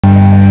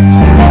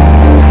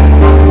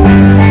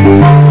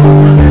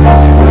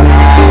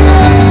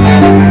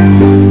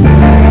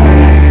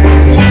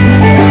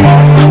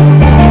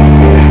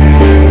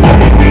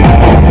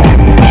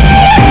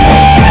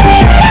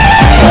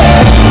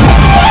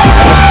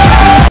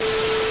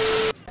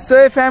So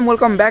fam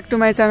welcome back to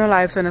my channel.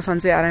 आइफ छैन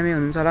सन्चै आरामै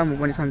हुनुहुन्छ होला,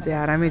 म पनि सन्चै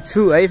आरामै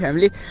छु है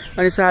फ्यामिली।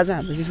 अनि सो आज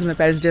हाम्रो स्कुलमा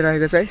प्यारेन्ट्स डे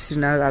रहेको छ है,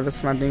 श्रीनारायण आदर्श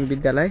माध्यमिक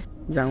विद्यालय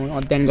जहाँ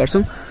म अध्ययन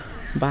गर्छौँ।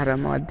 12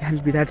 मा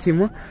अध्ययन विद्यार्थी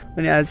म।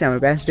 अनि आज चाहिँ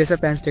हाम्रो प्यारेन्ट्स डे छ।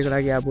 प्यारेन्ट्स डेको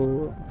लागि अब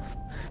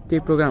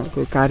त्यही प्रोग्रामहरूको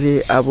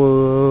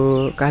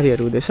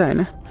कार्यहरू हुँदैछ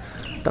होइन।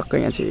 टक्क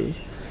यहाँ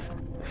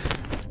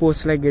चाहिँ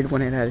पोस्टलाई गेट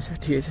बनाइरहेको रहेछ,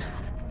 ठिकै छ।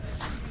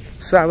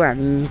 सो अब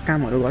हामी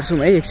कामहरू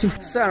गर्छौँ है एकछिन।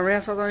 सो हाम्रो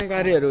यहाँ सजाउने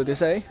कार्यहरू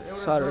हुँदैछ है,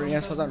 सरहरू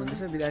यहाँ सजाउनु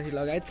हुँदैछ विद्यार्थी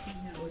लगायत।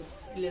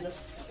 किन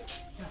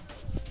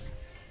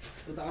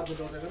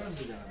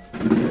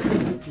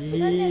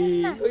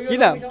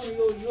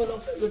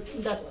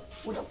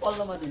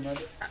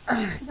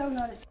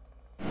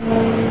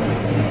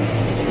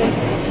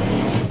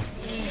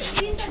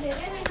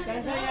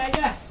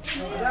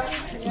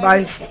भाइ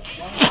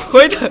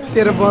खोइ त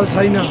तेरो बल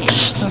छैन,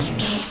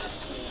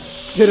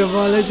 तेरो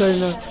बलै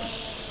छैन।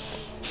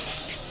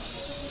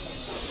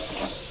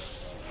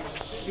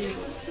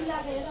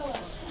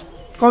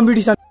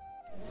 कम्पिटिसन।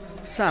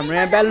 सो हाम्रो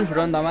यहाँ ब्यालुन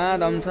फुटाउनु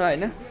धमाधम छ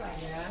होइन।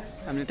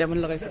 हामीले त्यहाँ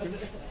पनि लगाइसक्यौँ,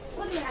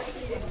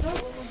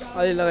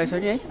 अलि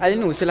लगाइसक्यौँ है। अहिले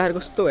नि हुस्से लगाएर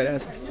कस्तो भइरहेको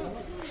छ,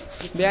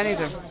 बिहानै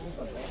छ।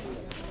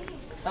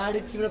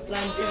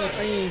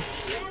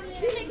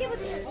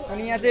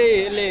 अनि यहाँ चाहिँ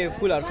यसले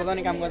फुलहरू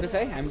सजाउने काम गर्दैछ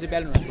है, हामी चाहिँ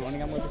ब्यालुनहरू फुटाउने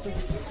काम गर्दैछौँ।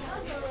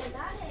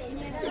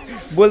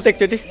 बोल्छ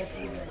एकचोटि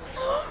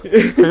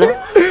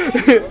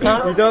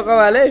हिजो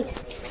कमाले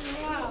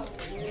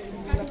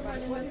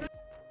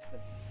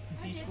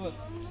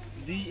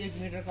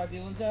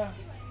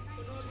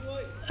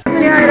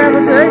यहाँ आइरहेको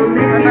छ है,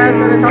 नयाँ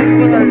सर भएको।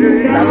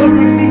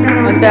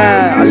 अनि त्यहाँ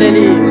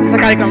अलिअलि हुँदैछ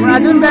कार्यक्रम।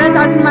 आज पनि बिहान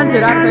आज पनि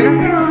मान्छेहरू आएको छैन।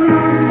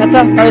 अच्छा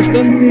यस्तो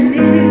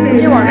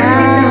के भन्नु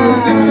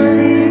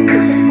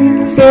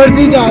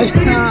सरजी जाए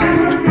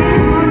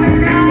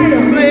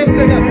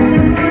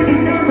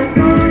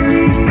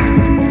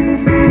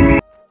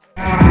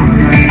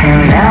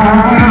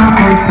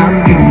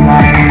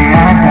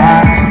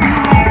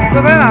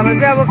सबै हाम्रो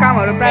चाहिँ अब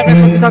कामहरू प्रायः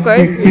सकिसक्यो है।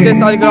 स्टेज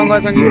अलिक रङ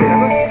गर्न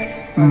सकिसक्यो।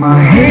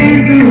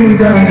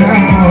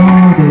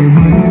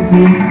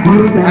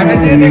 हामीले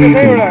चाहिँ दिएको छ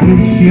एउटा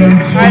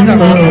आएछ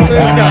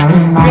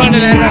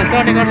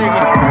सर्ने गर्ने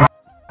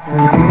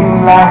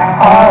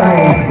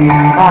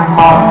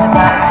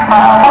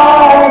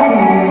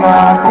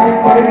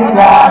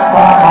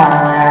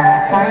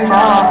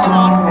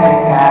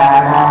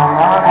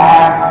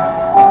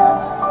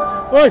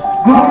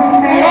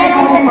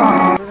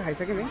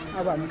खाइसक्यौँ है।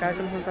 अब हाम्रो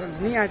कार्यक्रम सञ्चालन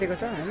हुनै आँटेको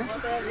छ होइन।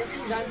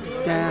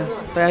 त्यहाँ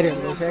तयारीहरू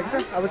भइसकेको छ।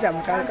 अब चाहिँ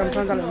हाम्रो कार्यक्रम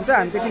सञ्चालन हुन्छ,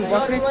 हामी चाहिँ एकछिन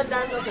बस्ने।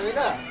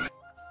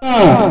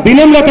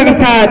 विनम्रताका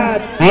साथ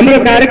हाम्रो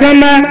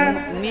कार्यक्रममा,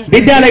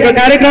 विद्यालयको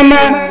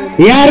कार्यक्रममा,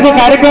 यहाँहरूको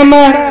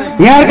कार्यक्रममा,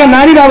 यहाँहरूका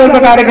नानी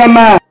बाबुहरूको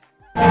कार्यक्रममा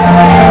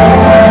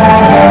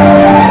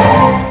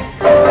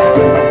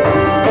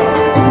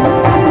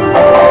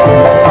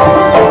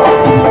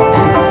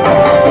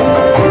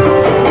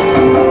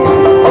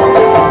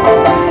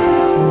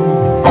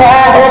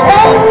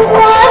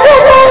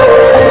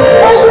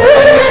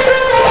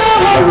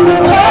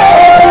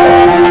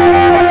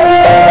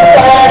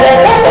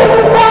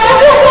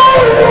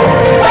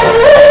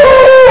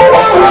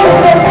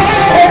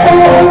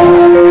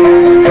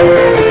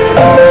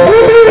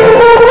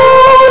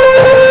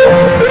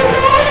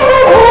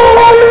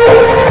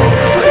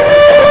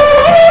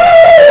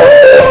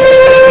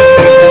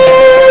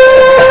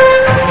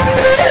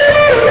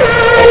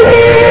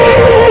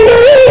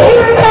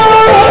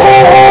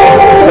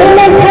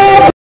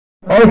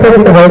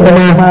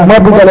म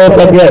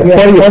विद्यालयप्रति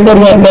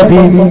अन्तर्वादप्रति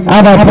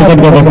आभार प्रकट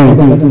गर्दछु।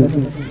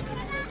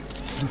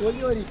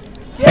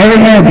 अब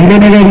म ढिलो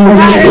नगरी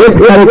एक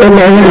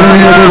कार्यक्रममा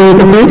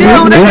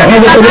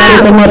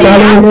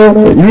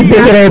नृत्य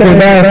गरिरहेको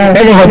हुँदा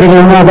हजुरहरू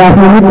अब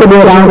आफ्नो नृत्य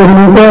लिएर आउँदै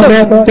हुनुहुन्छ।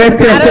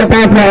 त्यसको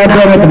पाँचमा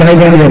अवगत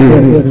भइजाने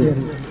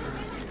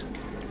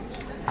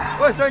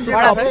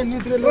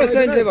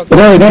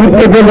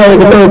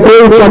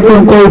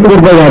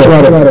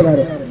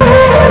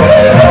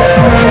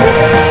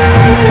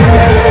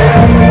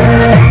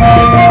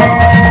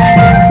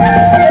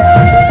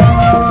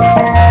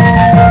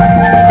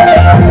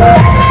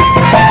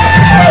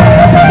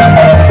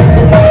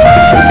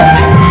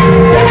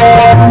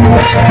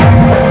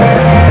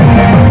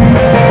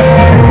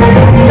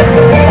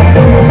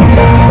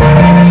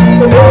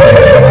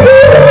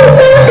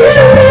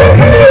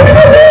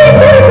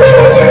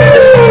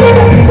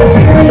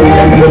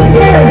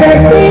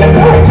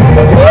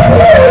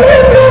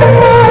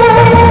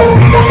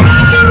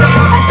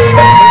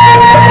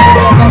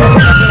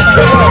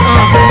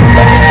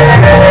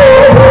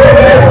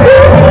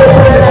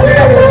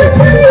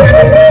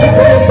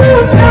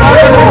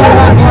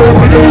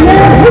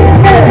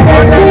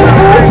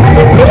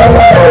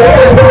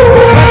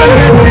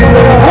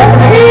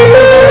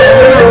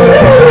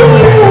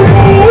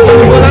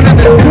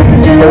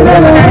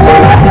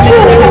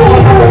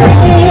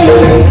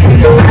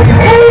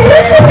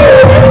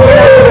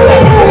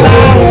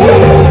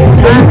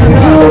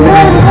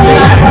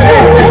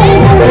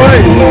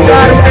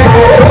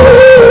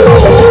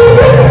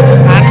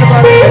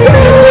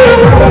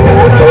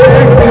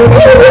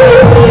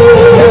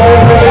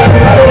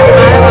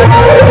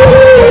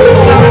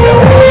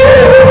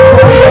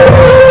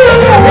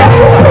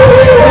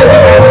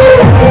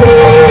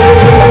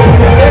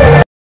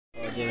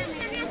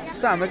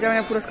हाम्रो चाहिँ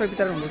यहाँ पुरस्कार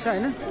वितरण हुँदैछ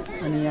हैन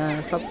अनि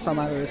यहाँ सब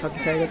समारोहहरू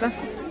सकिसकेको छ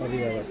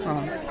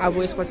अब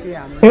यसपछि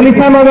हाम्रो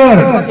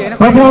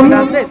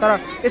डान्स चाहिँ तर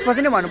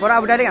यसपछि नै भन्नु पर्यो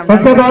अब डाइरेक्ट हाम्रो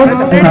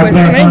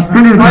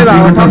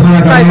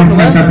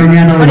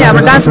अनि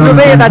हाम्रो डान्स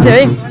ग्रुपै यता चाहिँ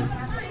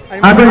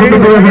है अब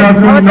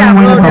चाहिँ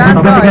हाम्रो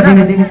डान्स छ हैन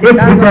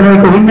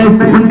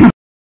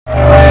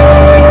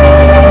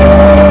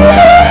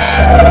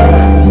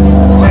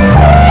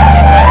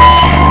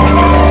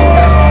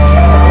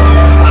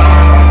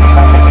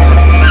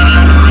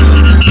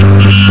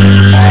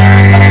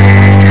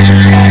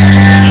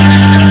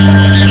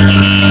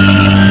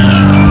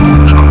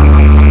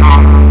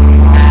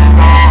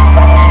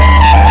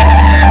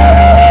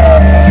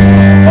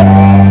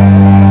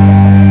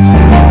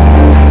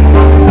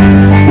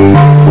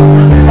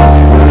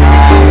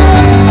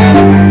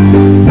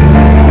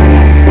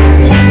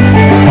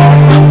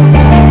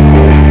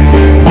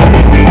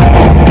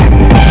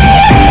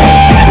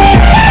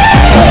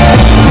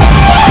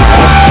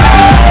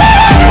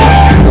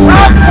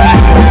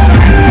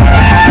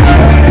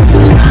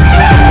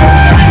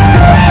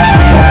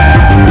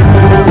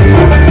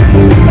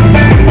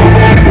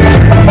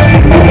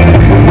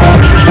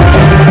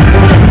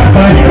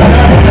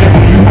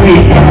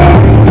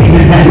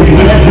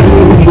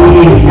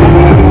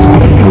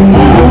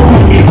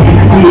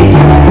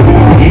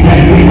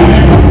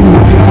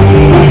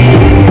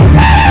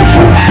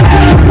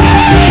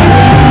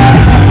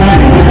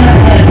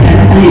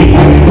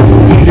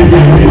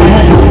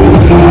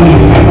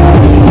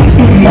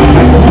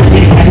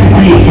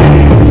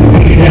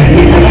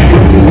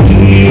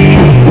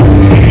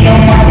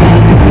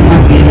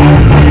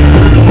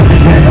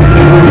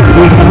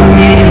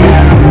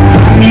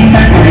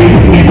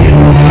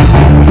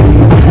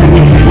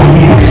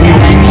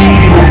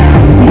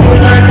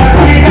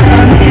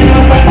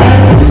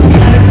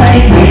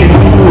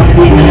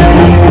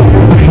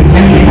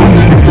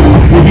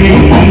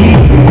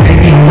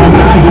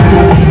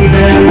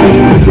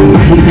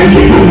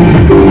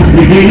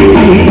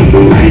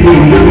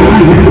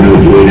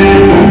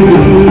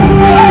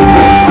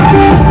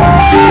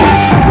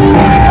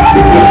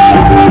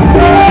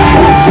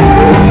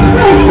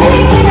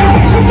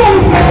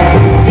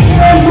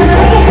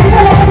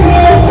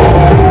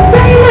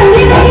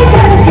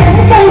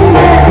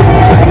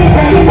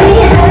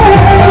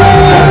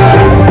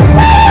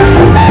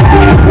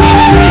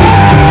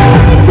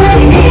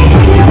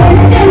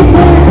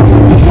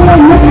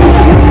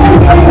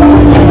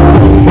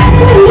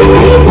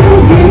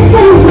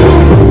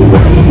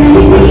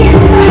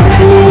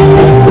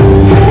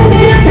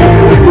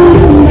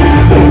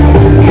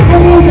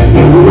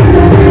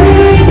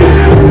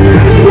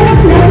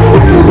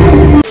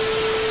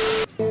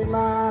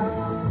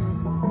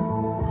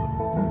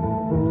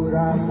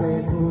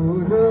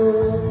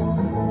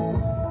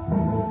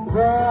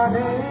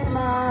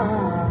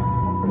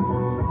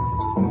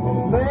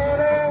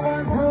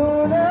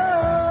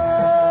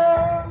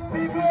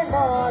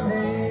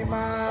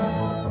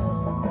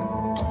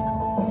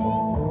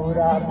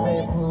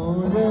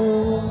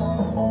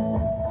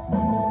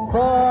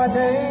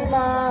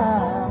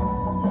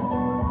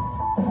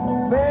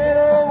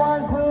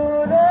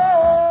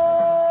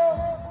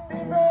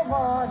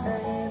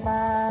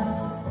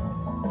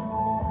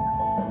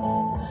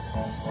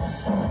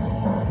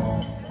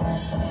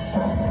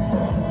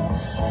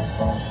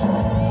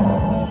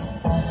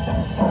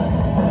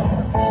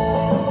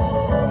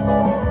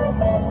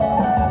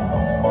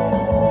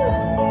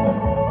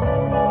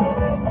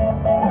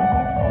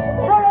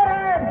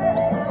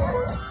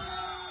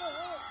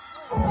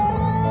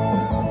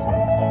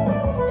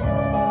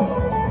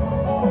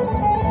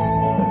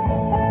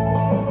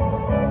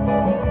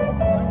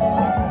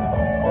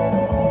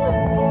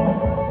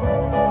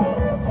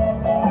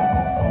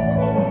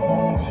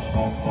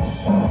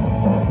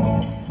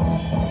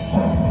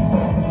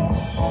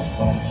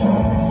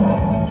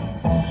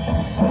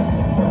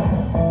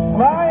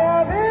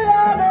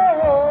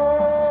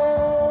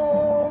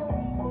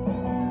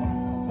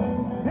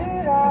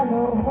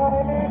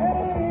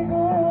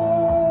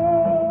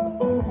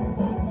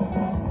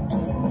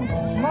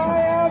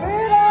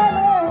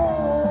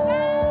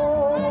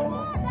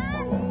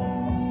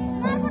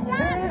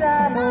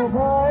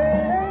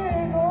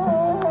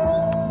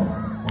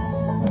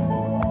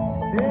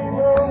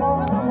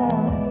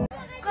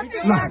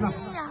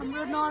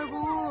हाम्रो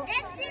नर्बु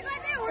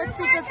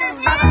यतिको चाहिँ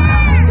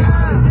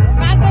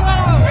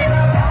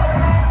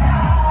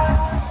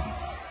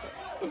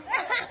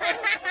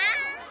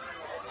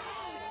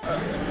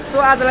सो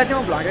आजलाई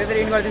चाहिँ म भ्लगतिर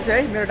एन्ड गर्दैछु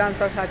है। मेरो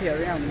डान्सर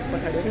साथीहरू यहाँ हुनुहुन्छ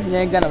पछाडि,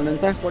 यहाँ एकजना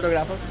हुनुहुन्छ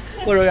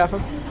कोरियोग्राफर।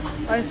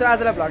 अनि सो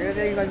आजलाई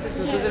भ्लगतिर एन्ड गर्दैछु।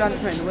 सो जो जो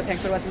डान्समा हेर्नुभयो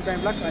thanks for watching time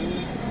vlog. अनि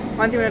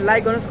अन्तिममा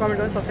लाइक गर्नुहोस्, कमेन्ट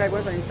गर्नुहोस्, सब्सक्राइब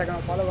गर्नुहोस् अनि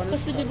इन्स्टाग्राममा फलो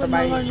गर्नुहोस्।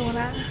 बाइ,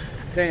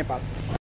 जय नेपाल।